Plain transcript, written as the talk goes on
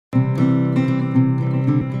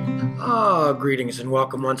Greetings and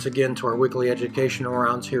welcome once again to our weekly educational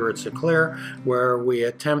rounds here at Sinclair, where we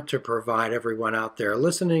attempt to provide everyone out there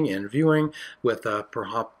listening and viewing with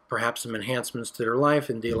perhaps some enhancements to their life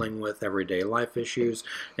in dealing with everyday life issues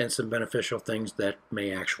and some beneficial things that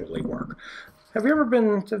may actually work. Have you ever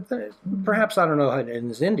been to, perhaps, I don't know,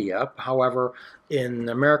 in India, however, in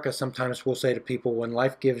America sometimes we'll say to people, when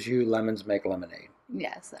life gives you lemons, make lemonade.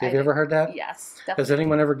 Yes. Have you ever heard that? Yes, Has definitely.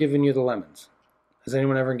 anyone ever given you the lemons? Has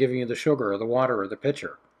anyone ever given you the sugar or the water or the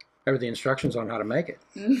pitcher? Or the instructions on how to make it?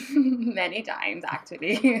 Many times,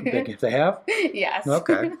 actually. If they have? Yes.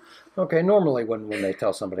 Okay. Okay. Normally, when they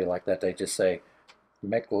tell somebody like that, they just say,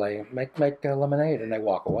 make lemonade, and they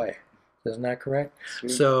walk away. Isn't that correct? Sure.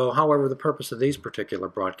 So, however, the purpose of these particular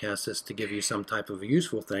broadcasts is to give you some type of a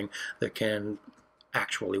useful thing that can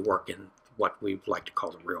actually work in what we like to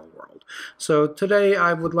call the real world. So today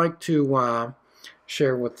I would like to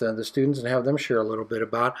share with the students and have them share a little bit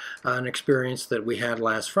about an experience that we had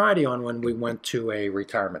last Friday on when we went to a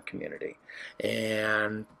retirement community.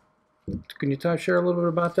 And can you share a little bit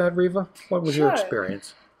about that, Riva? What was your Sure.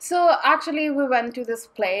 experience? So actually, we went to this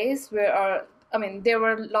place where, there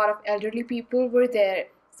were a lot of elderly people were there.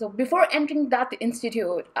 So before entering that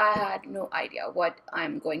institute, I had no idea what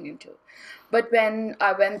I'm going into. But when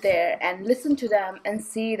I went there and listened to them and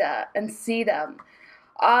see them,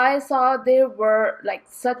 I saw they were like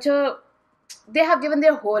they have given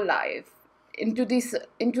their whole life into the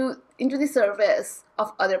service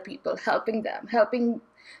of other people, helping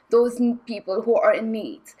those people who are in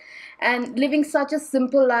need, and living such a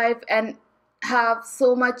simple life and have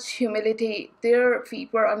so much humility. Their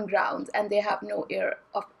feet were on ground and they have no air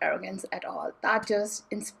of arrogance at all. That just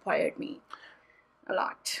inspired me a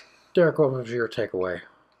lot. Derek, what was your takeaway?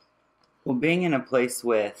 Well, being in a place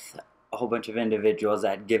with a whole bunch of individuals that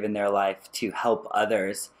had given their life to help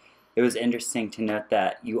others, it was interesting to note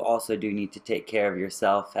that you also do need to take care of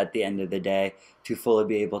yourself at the end of the day to fully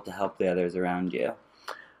be able to help the others around you.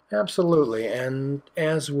 Absolutely, and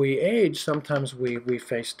as we age, sometimes we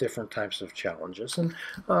face different types of challenges. And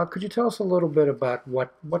could you tell us a little bit about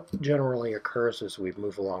what generally occurs as we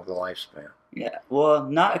move along the lifespan? Yeah, well,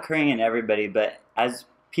 not occurring in everybody, but as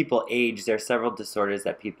people age, there are several disorders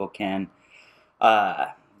that people can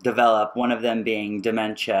develop. One of them being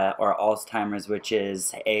dementia or Alzheimer's, which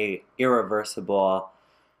is a irreversible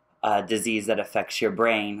disease that affects your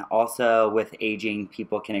brain. Also, with aging,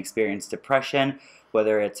 people can experience depression,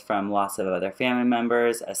 whether it's from loss of other family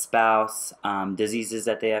members, a spouse, diseases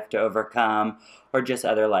that they have to overcome, or just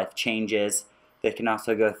other life changes. They can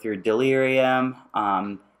also go through delirium,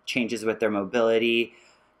 changes with their mobility,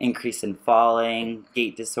 increase in falling,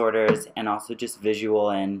 gait disorders, and also just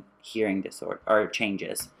visual and hearing disorder or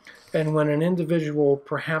changes. And when an individual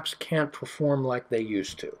perhaps can't perform like they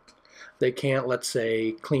used to, they can't, let's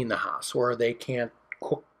say, clean the house, or they can't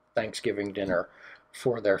cook Thanksgiving dinner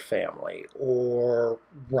for their family, or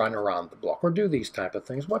run around the block, or do these type of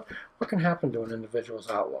things, what can happen to an individual's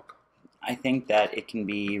outlook? I think that it can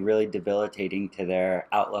be really debilitating to their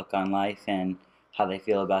outlook on life and how they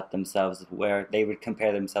feel about themselves, where they would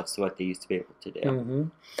compare themselves to what they used to be able to do. Mm-hmm.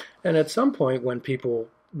 And at some point,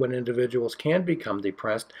 when individuals can become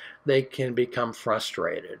depressed, they can become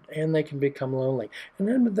frustrated, and they can become lonely, and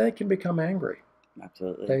then they can become angry.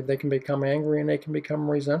 Absolutely. They can become angry, and they can become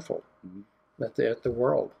resentful. Mm-hmm. At the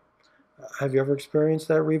world. Have you ever experienced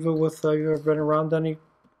that, Riva? You ever been around any?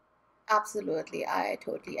 Absolutely, I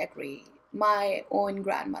totally agree. My own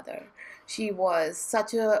grandmother, she was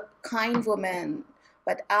such a kind woman,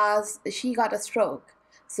 but as she got a stroke,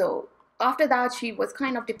 so after that she was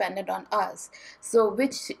kind of dependent on us, so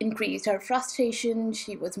which increased her frustration.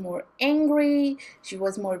 She was more angry, she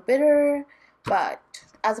was more bitter, but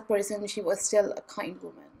as a person she was still a kind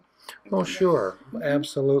woman. Oh, sure. Mm-hmm.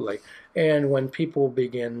 Absolutely. And when people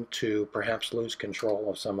begin to perhaps lose control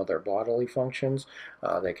of some of their bodily functions,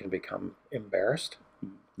 they can become embarrassed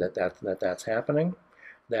that's happening,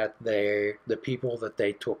 that the people that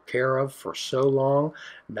they took care of for so long,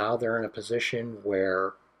 now they're in a position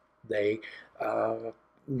where they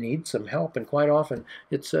need some help, and quite often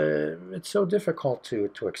it's so difficult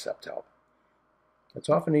to accept help. It's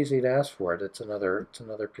often easy to ask for it. It's another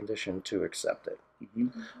condition to accept it.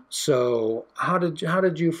 Mm-hmm. So how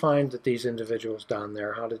did you find that these individuals down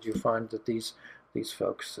there? How did you find that these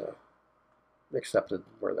folks accepted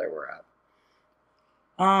where they were at?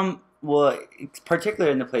 Well,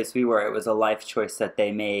 particularly in the place we were, it was a life choice that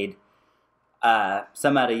they made.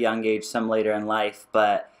 Some at a young age, some later in life,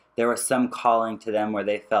 but there was some calling to them where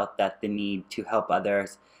they felt that the need to help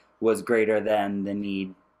others was greater than the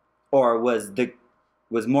need, or was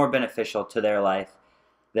more beneficial to their life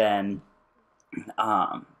than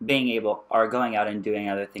being able or going out and doing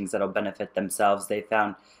other things that'll benefit themselves. They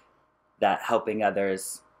found that helping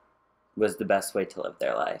others was the best way to live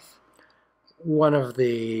their life. One of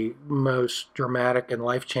the most dramatic and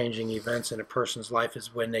life-changing events in a person's life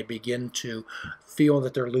is when they begin to feel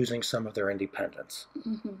that they're losing some of their independence.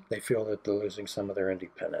 Mm-hmm. They feel that they're losing some of their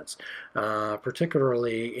independence,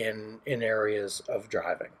 particularly in areas of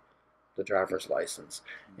driving, the driver's license,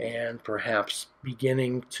 and perhaps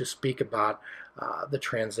beginning to speak about the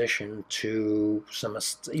transition to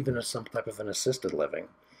even some type of an assisted living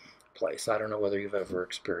place. I don't know whether you've ever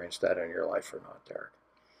experienced that in your life or not, Derek.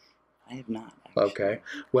 I have not, actually. Okay.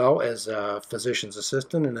 Well, as a physician's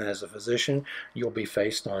assistant and as a physician, you'll be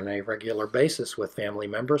faced on a regular basis with family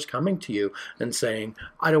members coming to you and saying,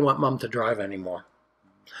 "I don't want mom to drive anymore.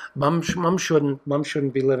 Mom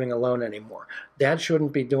shouldn't be living alone anymore. Dad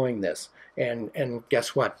shouldn't be doing this." And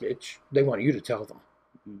guess what? They want you to tell them.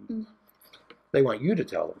 Mm-hmm. They want you to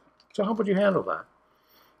tell them. So how would you handle that?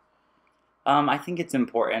 I think it's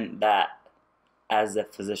important that as a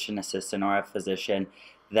physician assistant or a physician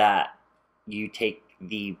that you take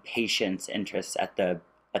the patient's interests at the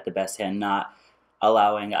best hand, not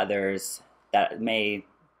allowing others that may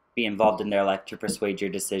be involved in their life to persuade your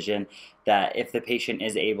decision. That if the patient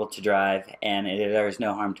is able to drive and there is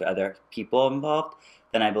no harm to other people involved,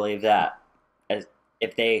 then I believe that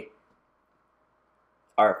if they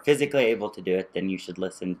are physically able to do it, then you should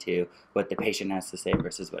listen to what the patient has to say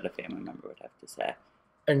versus what a family member would have to say.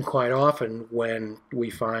 And quite often when we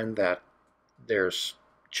find that there's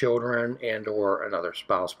children and or another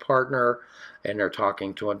spouse partner and they're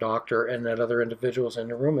talking to a doctor and that other individuals in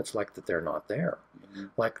the room, it's like that they're not there. Mm-hmm.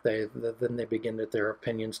 Like then they begin that their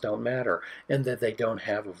opinions don't matter and that they don't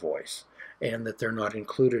have a voice and that they're not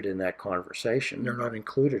included in that conversation. They're not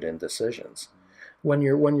included in decisions. When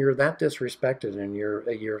you're that disrespected and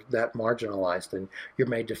you're that marginalized and you're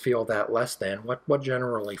made to feel that less than, what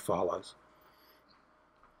generally follows?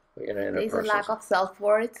 There's a lack of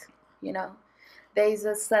self-worth, There's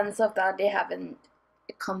a sense of that they haven't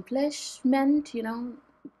accomplishment,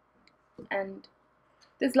 and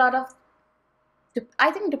there's a lot of,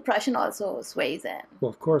 I think depression also sways in. Well,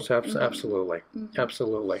 of course, absolutely, mm-hmm.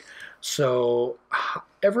 Absolutely. So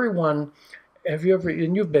everyone, have you ever,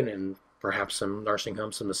 and you've been in perhaps some nursing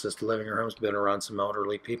homes, some assisted living homes, been around some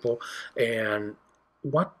elderly people, and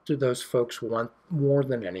what do those folks want more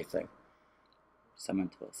than anything? Someone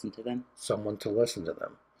to listen to them. Someone to listen to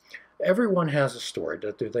them. Everyone has a story,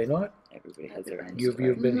 do they not? Everybody has their own story.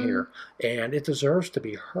 You've been mm-hmm. here, and it deserves to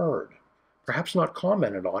be heard. Perhaps not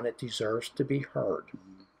commented on, it deserves to be heard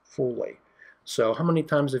mm-hmm. fully. So how many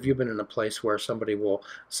times have you been in a place where somebody will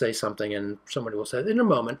say something and somebody will say, "In a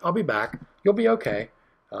moment, I'll be back, you'll be okay.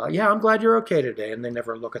 Yeah, I'm glad you're okay today," and they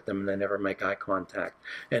never look at them and they never make eye contact,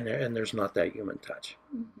 and there's not that human touch.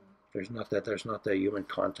 Mm-hmm. There's not that human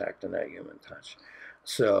contact and that human touch.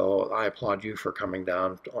 So I applaud you for coming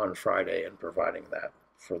down on Friday and providing that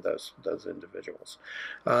for those individuals.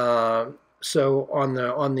 So on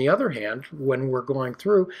the other hand, when we're going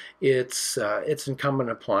through, it's incumbent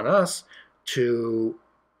upon us to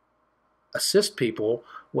assist people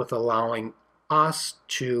with allowing us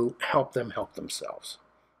to help them help themselves.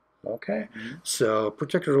 Okay, mm-hmm. So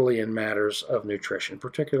particularly in matters of nutrition,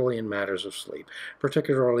 particularly in matters of sleep,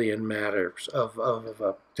 particularly in matters of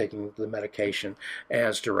taking the medication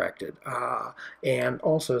as directed, and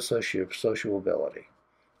also sociability.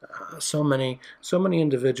 So many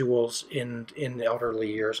individuals in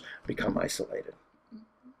elderly years become isolated,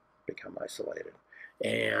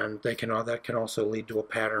 and that can also lead to a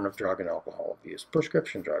pattern of drug and alcohol abuse,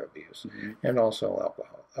 prescription drug abuse, mm-hmm. and also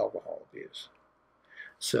alcohol abuse.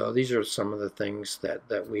 So these are some of the things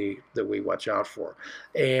that we watch out for,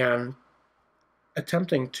 and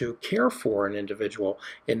attempting to care for an individual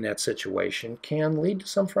in that situation can lead to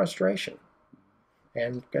some frustration,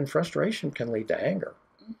 and frustration can lead to anger,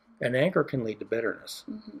 mm-hmm. and anger can lead to bitterness,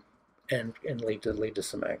 mm-hmm. and lead to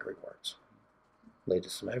some angry words.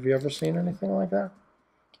 Have you ever seen anything like that?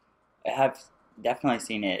 I have definitely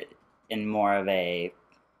seen it in more of a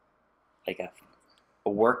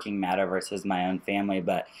working matter versus my own family,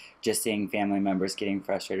 but just seeing family members getting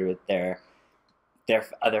frustrated with their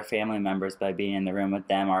other family members by being in the room with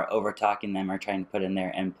them or over talking them or trying to put in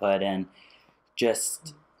their input, and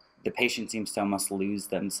just the patient seems to almost lose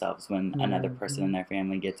themselves when mm-hmm. another person in their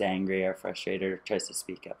family gets angry or frustrated or tries to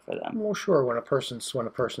speak up for them. Well, sure, when a person's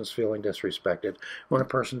feeling disrespected, when a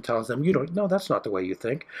person tells them, "No, that's not the way you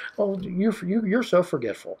think. Oh, you're so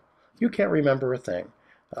forgetful. You can't remember a thing."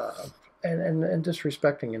 And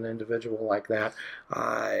disrespecting an individual like that,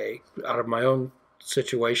 out of my own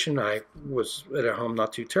situation, I was at a home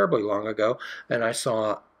not too terribly long ago, and I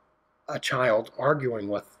saw a child arguing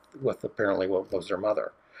with apparently what was their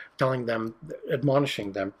mother, telling them,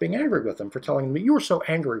 admonishing them, being angry with them for telling them, you were so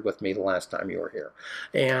angry with me the last time you were here.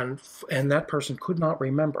 And that person could not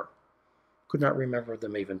remember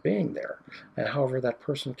them even being there. And however, that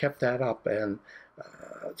person kept that up. And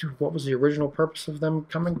what was the original purpose of them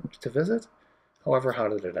coming to visit? However, how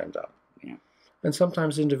did it end up? Yeah. And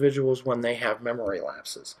sometimes individuals, when they have memory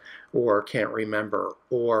lapses or can't remember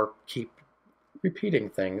or keep repeating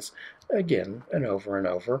things again and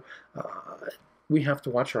over, we have to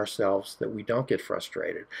watch ourselves that we don't get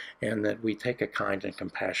frustrated and that we take a kind and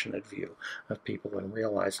compassionate view of people and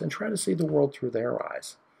realize and try to see the world through their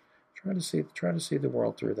eyes. Try to see the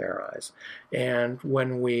world through their eyes. And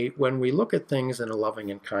when we look at things in a loving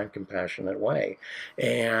and kind, compassionate way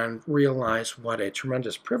and realize what a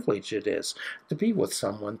tremendous privilege it is to be with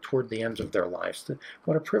someone toward the end of their lives,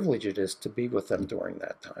 what a privilege it is to be with them during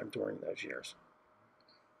that time, during those years.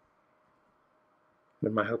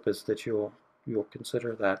 And my hope is that you'll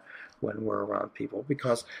consider that when we're around people,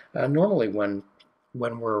 because normally when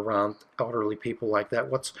we're around elderly people like that,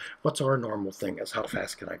 what's our normal thing is, how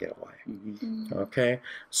fast can I get away? Mm-hmm. Okay,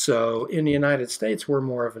 so in the United States, we're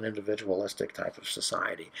more of an individualistic type of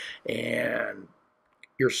society, and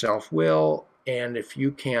your self-will, and if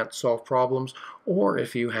you can't solve problems, or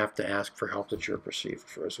if you have to ask for help that you're perceived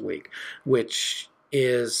for as weak, which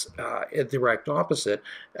is a direct opposite,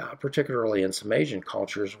 particularly in some Asian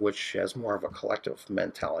cultures, which has more of a collective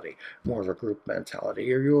mentality, more of a group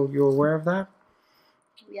mentality. Are you aware of that?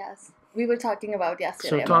 Yes, we were talking about So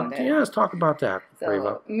yesterday about it. let's talk about that,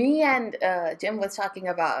 Reva. So me and Jim was talking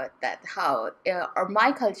about that how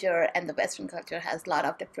my culture and the Western culture has a lot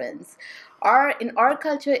of difference. In our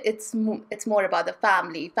culture, it's more about the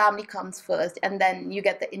family. Family comes first, and then you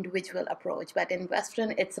get the individual approach. But in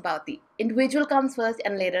Western, it's about the individual comes first,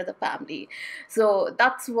 and later the family. So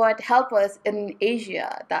that's what helped us in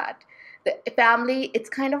Asia. That the family, it's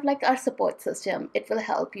kind of like our support system. It will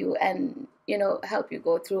help you and help you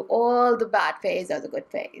go through all the bad phase or the good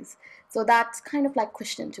phase. So that's kind of like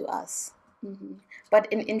question to us.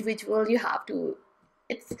 But in individual, you have to.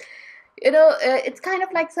 It's kind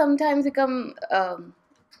of like sometimes become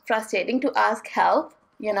frustrating to ask help.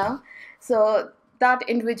 So that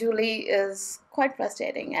individually is quite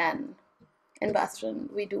frustrating, and in Western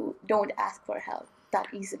we don't ask for help that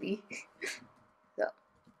easily.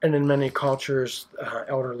 And in many cultures,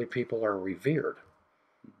 elderly people are revered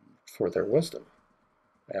for their wisdom.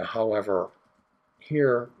 However,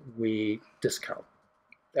 here we discount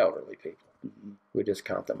elderly people. We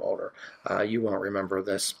discount them older. You won't remember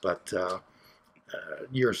this, but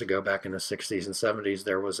years ago, back in the 60s and 70s,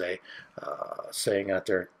 there was a saying out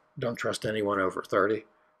there, don't trust anyone over 30.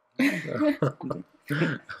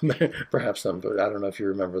 Perhaps some, but I don't know if you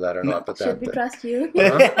remember that or not. But should we trust you?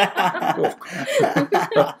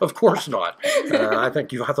 Of course not. I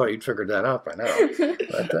thought you'd figured that out by now.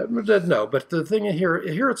 But no. But the thing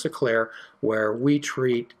here at Sinclair, where we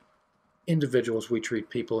treat individuals, we treat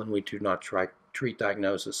people, and we do not treat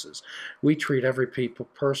diagnoses. We treat every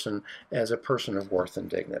person as a person of worth and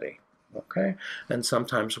dignity. Okay, and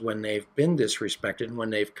sometimes when they've been disrespected, when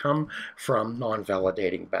they've come from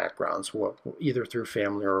non-validating backgrounds, either through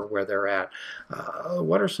family or where they're at,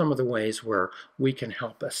 what are some of the ways where we can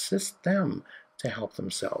help assist them to help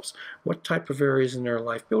themselves? What type of areas in their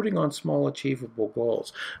life, building on small achievable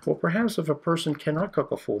goals? Well, perhaps if a person cannot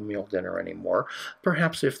cook a full meal dinner anymore,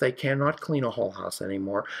 perhaps if they cannot clean a whole house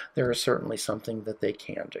anymore, there is certainly something that they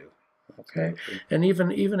can do. Okay, and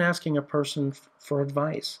even asking a person for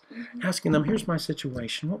advice, asking them, here's my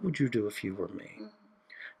situation, what would you do if you were me,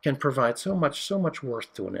 can provide so much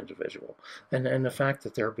worth to an individual, and the fact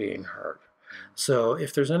that they're being heard. So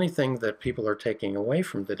if there's anything that people are taking away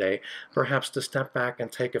from today, perhaps to step back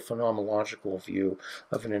and take a phenomenological view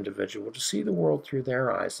of an individual, to see the world through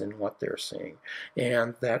their eyes and what they're seeing,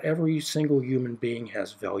 and that every single human being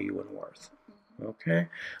has value and worth. Okay?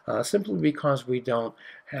 Simply because we don't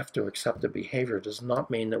have to accept a behavior does not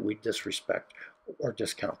mean that we disrespect or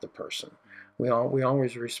discount the person. We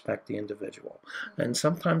always respect the individual. And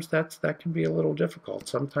sometimes that can be a little difficult.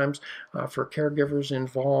 Sometimes for caregivers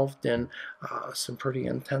involved in some pretty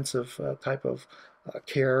intensive type of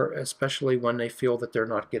care, especially when they feel that they're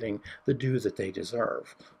not getting the due that they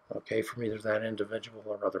deserve, okay, from either that individual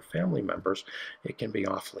or other family members, it can be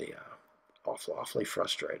awfully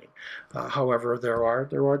frustrating. However, there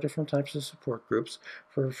are different types of support groups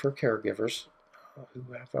for caregivers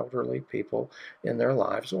who have elderly people in their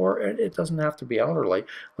lives, or it doesn't have to be elderly.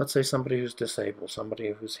 Let's say somebody who's disabled,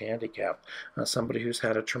 somebody who's handicapped, somebody who's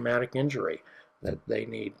had a traumatic injury. that they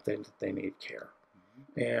need care.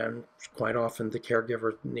 And quite often the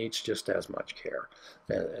caregiver needs just as much care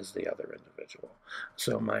as the other individual.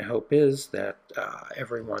 So my hope is that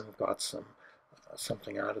everyone got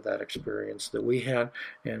something out of that experience that we had,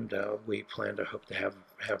 and we plan to hope to have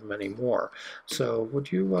many more. So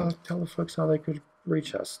would you tell the folks how they could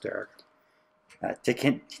reach us, Derek?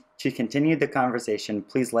 To continue the conversation,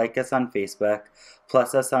 please like us on Facebook,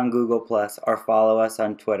 plus us on Google+, or follow us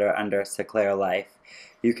on Twitter under Seclair Life.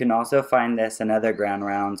 You can also find this and other ground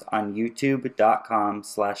rounds on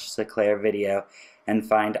youtube.com/Seclair Video and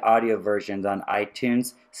find audio versions on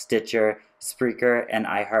iTunes, Stitcher, Spreaker, and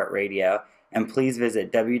iHeartRadio. And please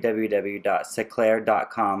visit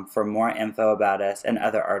www.seclair.com for more info about us and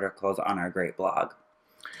other articles on our great blog.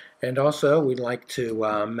 And also, we'd like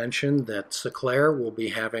to mention that Seclair will be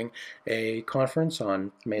having a conference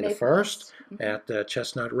on May the 1st at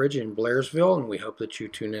Chestnut Ridge in Blairsville, and we hope that you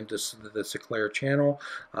tune into the Seclair channel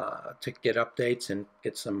to get updates and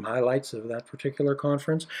get some highlights of that particular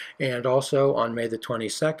conference. And also, on May the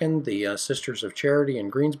 22nd, the Sisters of Charity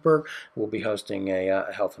in Greensburg will be hosting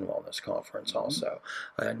a health and wellness conference also,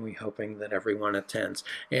 and we're hoping that everyone attends.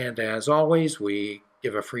 And as always, we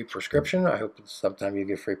give a free prescription. I hope sometime you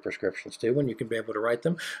give free prescriptions too, and you can be able to write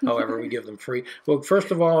them. However, we give them free. Well, first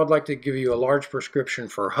of all, I'd like to give you a large prescription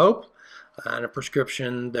for hope, and a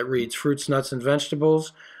prescription that reads fruits, nuts, and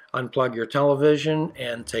vegetables, unplug your television,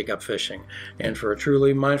 and take up fishing. And for a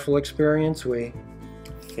truly mindful experience, we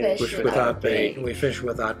fish without bait. We fish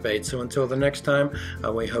without bait. So until the next time,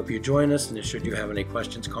 we hope you join us. And should you have any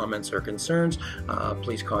questions, comments, or concerns,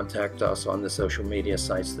 please contact us on the social media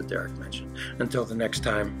sites that Derek mentioned. Until the next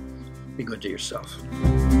time, be good to yourself.